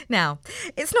Now,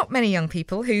 it's not many young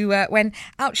people who, when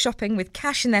out shopping with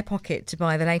cash in their pocket to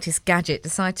buy the latest gadget,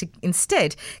 decide to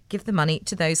instead give the money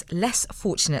to those less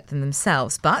fortunate than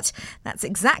themselves. But that's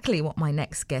exactly what my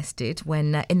next guest did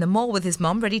when, in the mall with his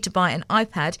mum, ready to buy an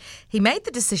iPad, he made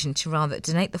the decision to rather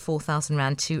donate the 4,000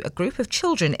 Rand to a group of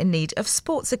children in need of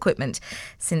sports equipment.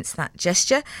 Since that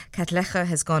gesture, Katleho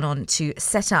has gone on to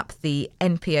set up the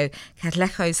NPO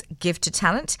Katleho's Give to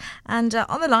Talent. And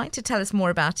on the line to tell us more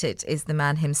about it is the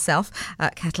man himself,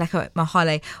 Katleho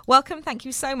Mohale. Welcome. Thank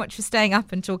you so much for staying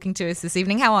up and talking to us this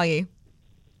evening. How are you?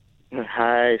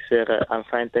 Hi, Sarah. I'm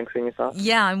fine. Thanks, and yourself?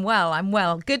 Yeah, I'm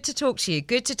well. Good to talk to you.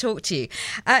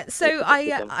 So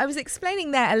I was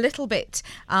explaining there a little bit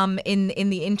in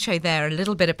the intro there, a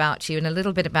little bit about you and a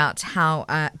little bit about how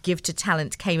Give to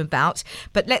Talent came about.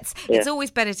 But it's always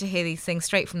better to hear these things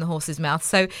straight from the horse's mouth.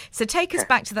 So take us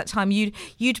back to that time.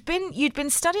 You'd been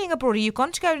studying abroad. You'd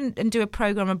gone to go and do a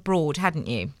program abroad, hadn't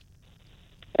you?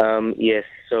 Yes.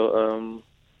 So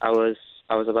I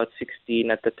was about 16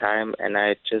 at the time, and I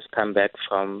had just come back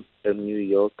from New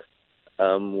York,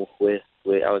 where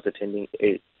I was attending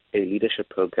a leadership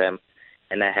program,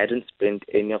 and I hadn't spent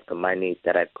any of the money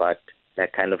that I got,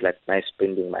 that kind of like my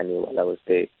spending money while I was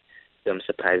there,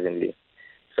 surprisingly.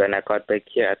 So when I got back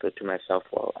here, I thought to myself,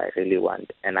 well, I really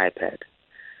want an iPad.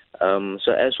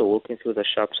 So as we're walking through the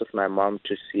shops with my mom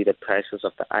to see the prices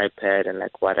of the iPad and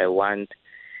like what I want,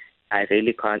 I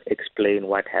really can't explain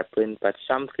what happened, but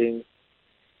something,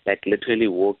 like literally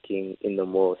walking in the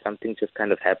mall, something just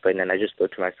kind of happened, and I just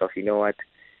thought to myself, you know what,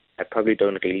 I probably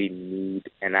don't really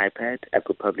need an iPad. I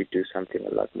could probably do something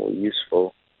a lot more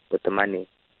useful with the money.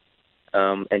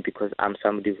 And because I'm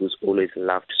somebody who's always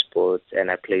loved sports,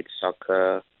 and I played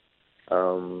soccer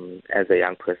as a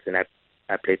young person,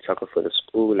 I played soccer for the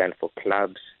school and for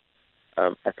clubs.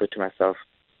 I thought to myself,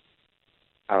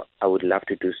 I would love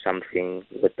to do something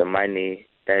with the money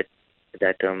that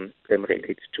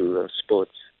relates to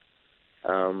sports.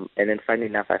 And then funny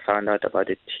enough, I found out about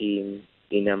a team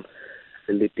in a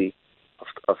facility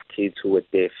of kids who were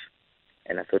deaf.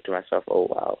 And I thought to myself, oh,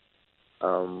 wow.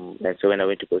 And so when I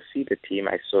went to go see the team,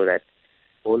 I saw that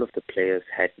all of the players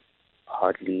had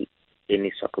hardly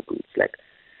any soccer boots. Like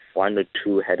one or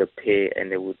two had a pair,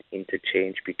 and they would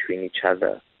interchange between each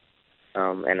other.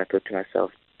 And I thought to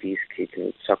myself, these kids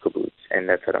need soccer boots, and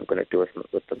that's what I'm going to do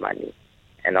with the money.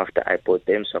 And after I bought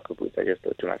them soccer boots, I just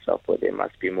thought to myself, well, there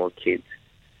must be more kids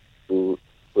who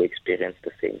experience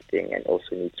the same thing and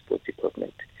also need sports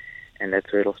equipment. And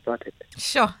that's where it all started.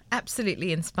 Sure,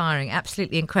 absolutely inspiring,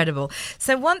 absolutely incredible.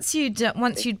 So once you'd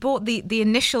bought the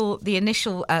initial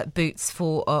boots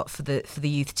for the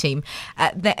youth team,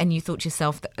 and you thought to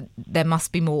yourself that there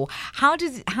must be more. How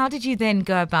did you then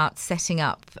go about setting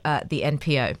up the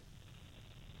NPO?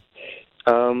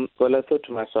 Well, I thought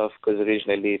to myself, because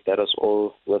originally that was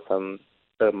all with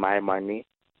my money.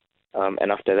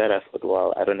 And after that, I thought,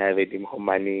 wow, I don't have any more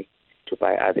money to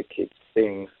buy other kids'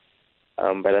 things.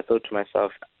 But I thought to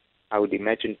myself, I would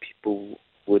imagine people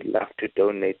would love to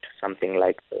donate to something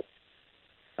like this.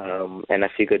 And I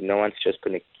figured no one's just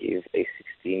going to give a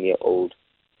 16-year-old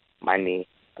money,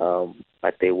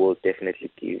 but they will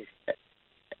definitely give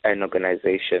an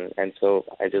organization. And so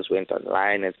I just went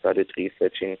online and started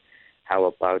researching how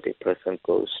about a person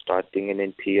goes starting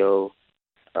an NPO.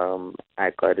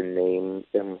 I got a name,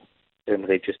 them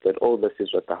registered. All this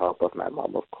is with the help of my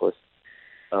mom, of course.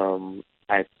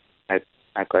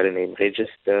 I got a name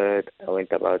registered. I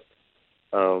went about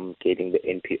getting the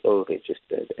NPO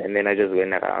registered, and then I just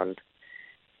went around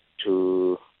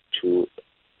to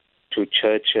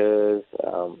churches,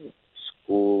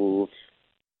 schools,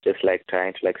 just like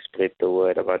trying to like spread the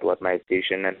word about what my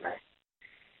vision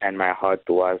and my heart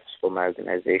was for my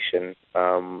organization.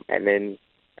 And then,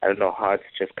 I don't know, hearts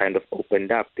just kind of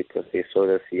opened up because they saw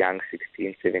this young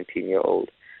 16, 17-year-old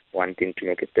wanting to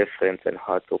make a difference, and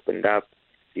hearts opened up.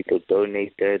 People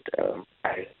donated.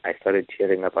 I started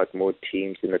hearing about more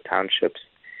teams in the townships,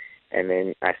 and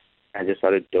then I just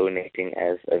started donating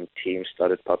as teams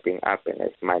started popping up, and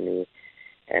as money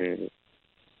and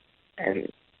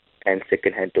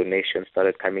secondhand donations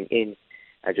started coming in.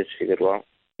 I just figured, well,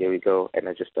 here we go, and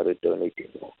I just started donating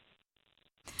more.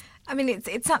 I mean,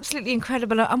 it's absolutely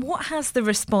incredible. And what has the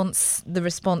response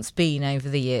been over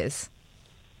the years?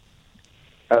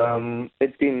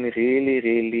 It's been really,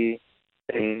 really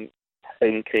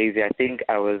crazy. I think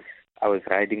I was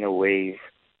riding a wave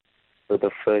for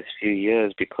the first few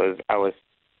years because I was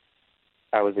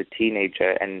a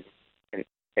teenager, and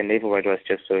everyone was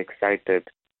just so excited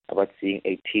about seeing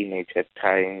a teenager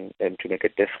trying to make a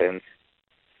difference.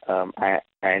 I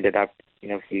ended up,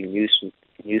 seeing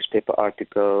newspaper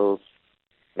articles,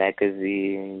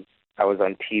 magazines. I was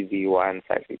on TV once,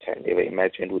 which I never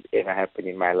imagined would ever happen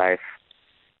in my life.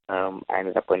 I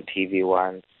ended up on TV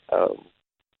once.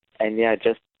 And yeah,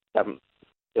 just the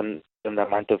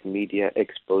amount of media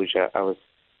exposure I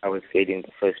was getting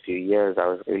the first few years, I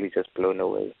was really just blown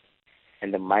away.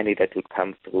 And the money that would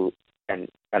come through, and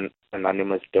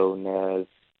anonymous donors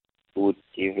who would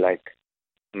give like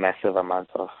massive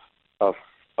amounts of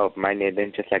money, and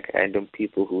then just like random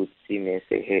people who would see me and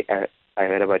say, "Hey, I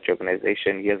heard about your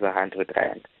organization. Here's 100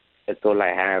 rand. That's all I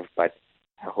have, but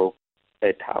I hope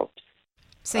it helps."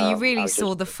 So you really I was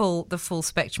saw just the full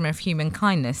spectrum of human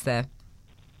kindness there.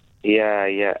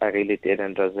 Yeah, I really did,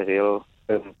 and it was a real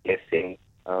blessing.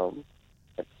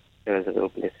 It was a real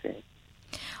blessing.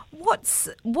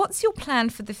 What's your plan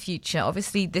for the future?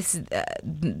 Obviously, this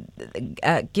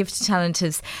Give to Talent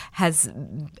is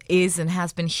and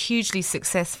has been hugely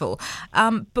successful.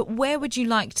 But where would you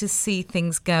like to see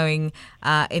things going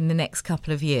in the next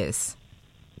couple of years?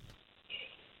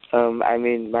 I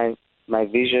mean, my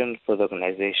vision for the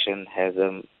organization has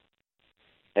grown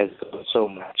so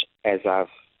much as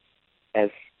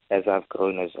I've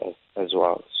grown as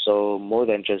well. So more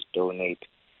than just donate,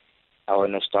 I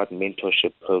want to start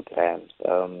mentorship programs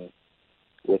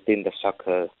within the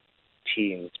soccer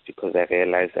teams, because I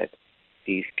realize that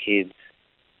these kids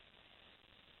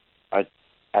are,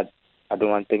 I don't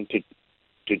want them to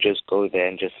just go there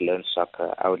and just learn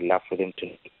soccer. I would love for them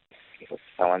to.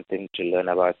 I want them to learn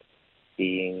about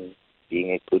being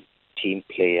a good team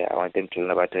player. I want them to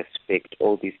learn about respect,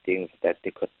 all these things that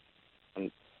they could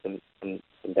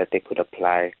that they could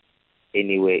apply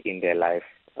anywhere in their life,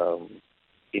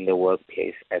 in the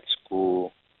workplace, at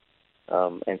school.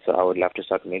 And so I would love to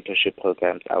start mentorship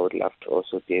programs. I would love to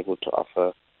also be able to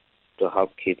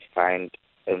help kids find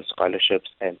scholarships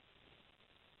and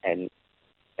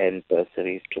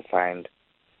bursaries, to find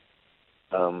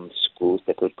schools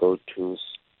that would go to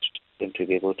them to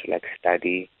be able to like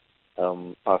study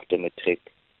after matric.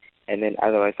 And then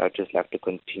otherwise, I'd just love to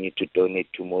continue to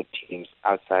donate to more teams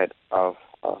outside of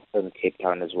Cape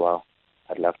Town as well.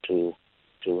 I'd love to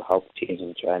help teams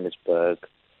in Johannesburg,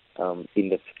 in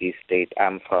the Free State.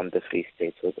 I'm from the Free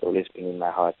State, so it's always been in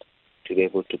my heart to be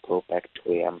able to go back to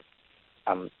where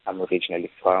I'm originally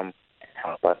from and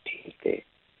help our teams there,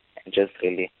 and just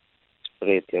really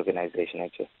spread the organization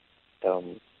and just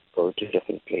go to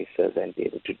different places and be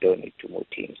able to donate to more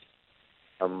teams.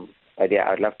 But yeah,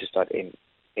 I'd love to start a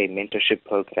mentorship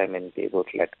program and be able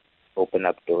to like open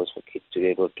up doors for kids to be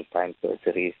able to find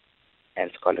bursaries and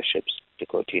scholarships to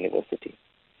go to university.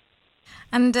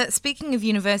 And speaking of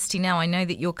university now, I know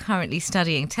that you're currently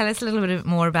studying. Tell us a little bit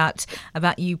more about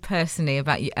you personally,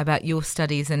 about your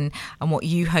studies and what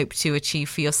you hope to achieve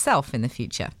for yourself in the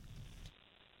future.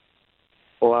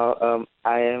 Well,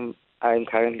 I'm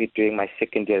currently doing my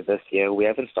second year this year. We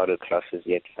haven't started classes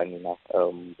yet, funny enough,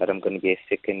 but I'm going to be a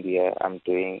second year. I'm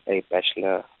doing a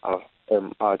Bachelor of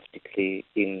Arts degree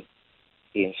in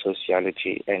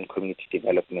sociology and community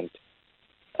development.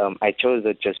 I chose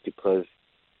it just because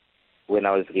when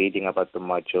I was reading about the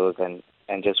modules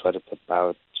and just what it's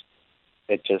about,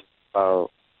 it just fell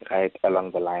right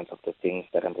along the lines of the things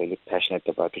that I'm really passionate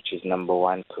about, which is number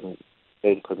one,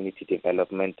 community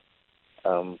development,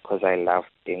 because I love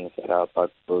things that are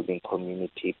about building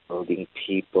community, building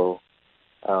people,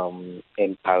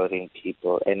 empowering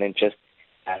people, and then just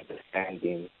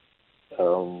understanding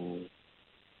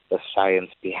the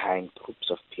science behind groups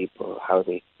of people, how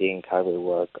they think, how they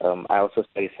work. I also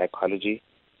study psychology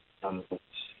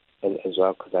as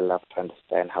well, because I love to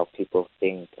understand how people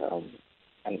think,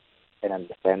 and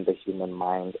understand the human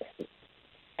mind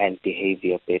and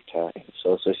behavior better. And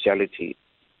so sociology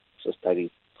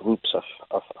studies groups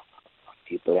of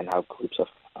people and how groups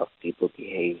of people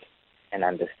behave and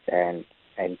understand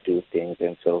and do things.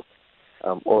 And so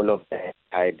all of that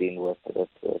tied in with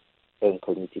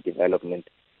community development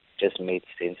just made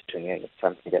sense to me, and it's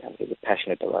something that I'm really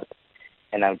passionate about.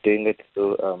 And I'm doing it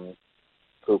through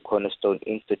Cornerstone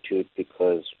Institute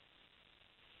because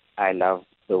I love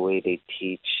the way they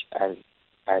teach.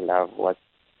 I love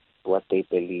what they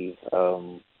believe.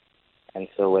 And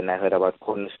so when I heard about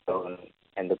Cornerstone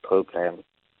and the program,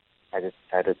 I just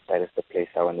decided that is the place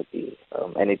I want to be.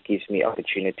 And it gives me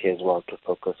opportunity as well to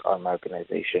focus on my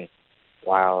organization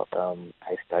while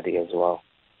I study as well.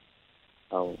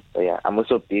 So yeah, I'm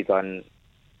also big on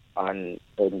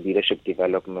leadership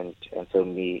development, and so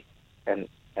me and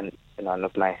one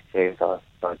of my friends are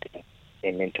starting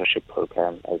a mentorship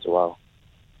program as well,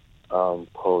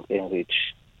 called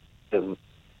Enrich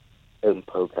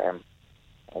Program.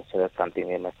 And so that's something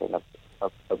me and my friend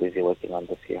are busy working on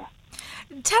this year.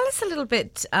 Tell us a little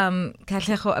bit,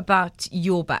 Katleho, about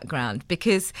your background,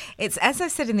 because it's, as I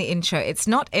said in the intro, it's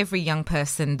not every young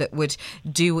person that would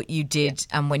do what you did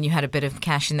when you had a bit of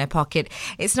cash in their pocket.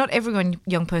 It's not every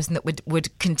young person that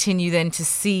would continue then to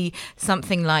see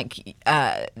something like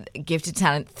Gifted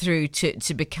Talent through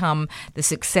to become the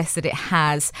success that it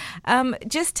has.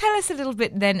 Just tell us a little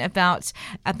bit then about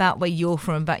where you're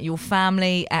from, about your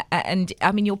family, and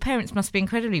I mean, your parents must be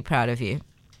incredibly proud of you.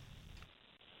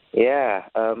 Yeah,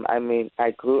 I mean,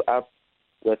 I grew up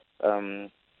with a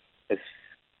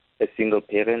single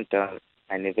parent.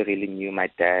 I never really knew my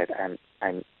dad.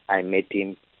 I met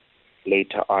him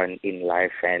later on in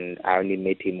life, and I only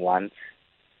met him once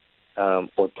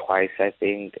or twice, I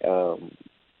think.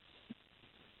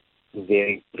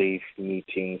 Very brief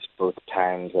meetings both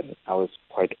times, and I was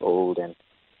quite old, and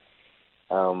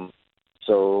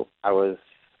so I was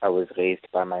raised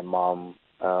by my mom,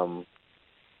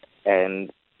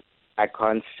 and I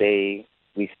can't say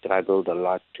we struggled a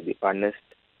lot, to be honest,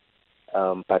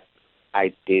 but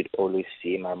I did always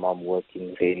see my mom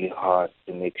working really hard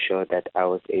to make sure that I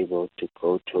was able to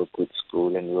go to a good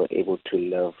school and we were able to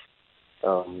live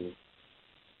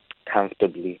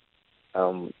comfortably.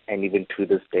 And even to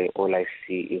this day, all I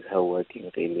see is her working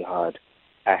really hard.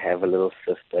 I have a little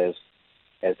sister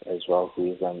as well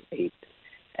who is 8,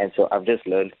 and so I've just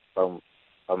learned from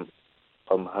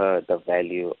her the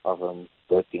value of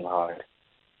working hard,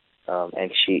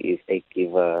 and she is a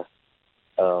giver.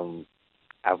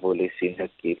 I've always seen her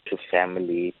give to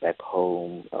family back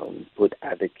home, put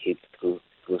other kids through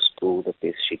school the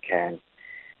best she can,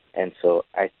 and so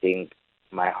I think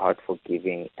my heart for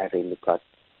giving I really got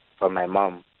from my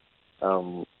mom.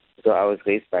 So I was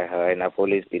raised by her, and I've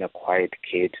always been a quiet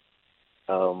kid.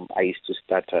 I used to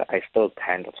stutter. I still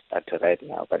kind of stutter right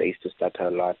now, but I used to stutter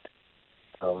a lot.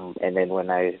 And then when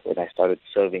I started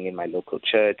serving in my local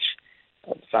church,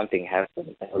 something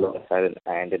happened. All of a sudden,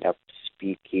 I ended up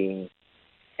speaking,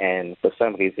 and for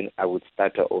some reason, I would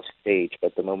stutter off stage.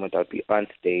 But the moment I'd be on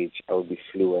stage, I would be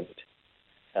fluent.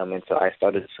 And so I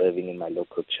started serving in my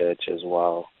local church as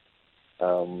well,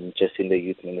 just in the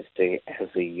youth ministry as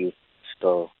a youth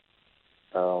still.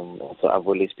 So I've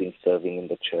always been serving in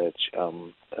the church.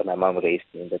 My mom raised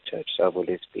me in the church, so I've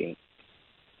always been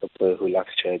a boy who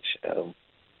loves church.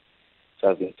 So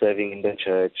I've been serving in the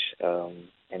church,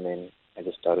 and then I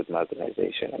just started my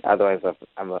organization. And otherwise,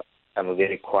 I'm a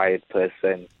very quiet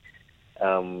person,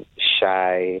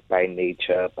 shy by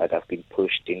nature, but I've been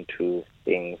pushed into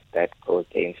things that go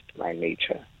against my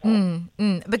nature.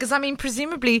 Because I mean,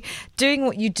 presumably, doing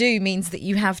what you do means that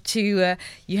you have to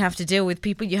deal with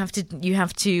people. You have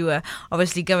to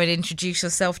obviously go and introduce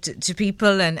yourself to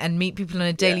people and meet people on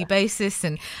a daily basis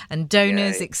and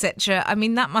donors, etc. I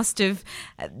mean, that must have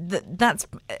that's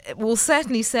will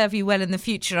certainly serve you well in the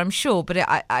future, I'm sure. But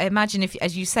I imagine, if,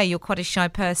 as you say, you're quite a shy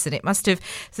person, it must have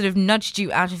sort of nudged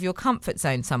you out of your comfort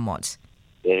zone somewhat.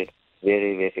 Very,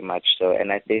 very, very much so.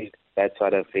 And I think that's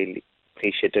what I've really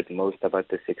appreciated most about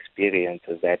this experience,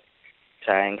 is that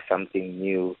trying something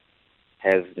new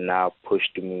has now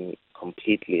pushed me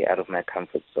completely out of my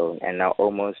comfort zone, and now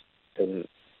almost the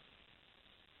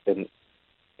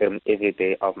every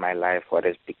day of my life, what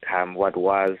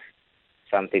was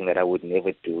something that I would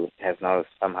never do, has now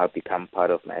somehow become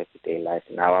part of my everyday life.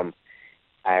 Now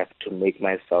I have to make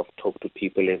myself talk to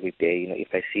people every day. You know,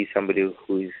 if I see somebody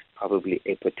who is probably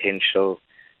a potential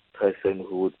person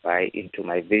who would buy into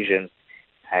my vision,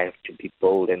 I have to be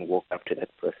bold and walk up to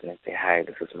that person and say, "Hi,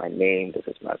 this is my name, this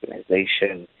is my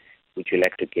organization. Would you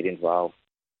like to get involved?"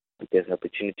 If there's an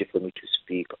opportunity for me to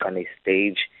speak on a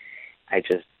stage, I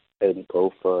just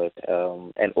go for it.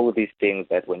 And all these things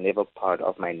that were never part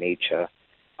of my nature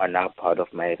are now part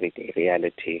of my everyday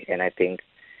reality. And I think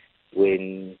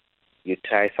when you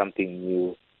try something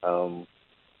new,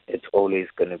 it's always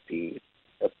going to be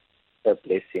a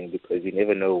blessing, because you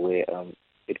never know where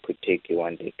it could take you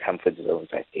one day. Comfort zones,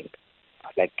 I think,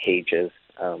 are like cages.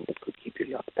 It could keep you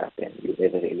locked up, and you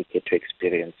never really get to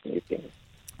experience new things.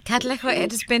 Katleho,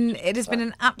 it has been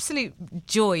an absolute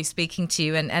joy speaking to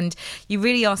you, and you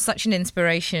really are such an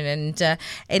inspiration, and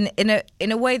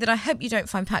in a way that I hope you don't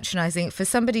find patronising for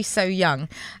somebody so young.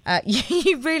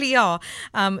 You really are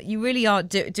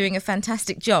doing a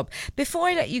fantastic job. Before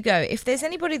I let you go, if there's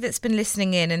anybody that's been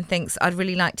listening in and thinks, "I'd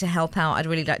really like to help out, I'd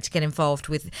really like to get involved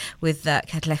with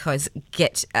Katleho's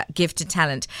Gifted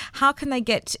Talent," how can they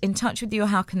get in touch with you, or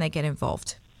how can they get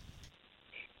involved?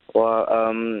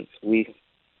 Well,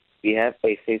 we have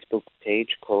a Facebook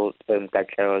page called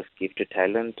Katleho's Gifted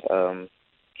Talent,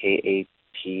 Katleho,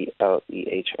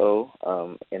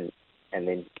 and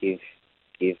then give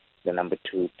the number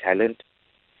 2 talent.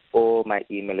 or my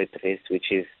email address,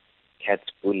 which is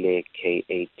katzpule,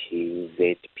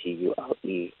 KATZPULE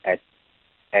at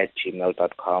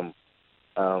gmail.com.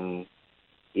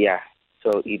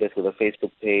 So either through the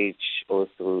Facebook page or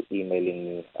through emailing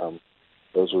me,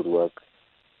 those would work.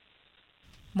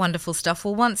 Wonderful stuff.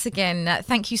 Well, once again,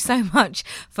 thank you so much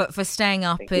for staying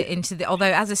up into the.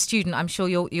 Although as a student, I'm sure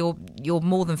you're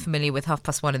more than familiar with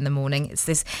 1:30 in the morning. It's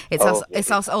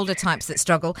us older types that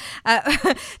struggle.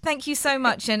 Thank you so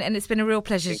much, and it's been a real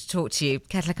pleasure to talk to you,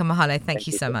 Katleho Mohale. Thank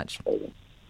you so much.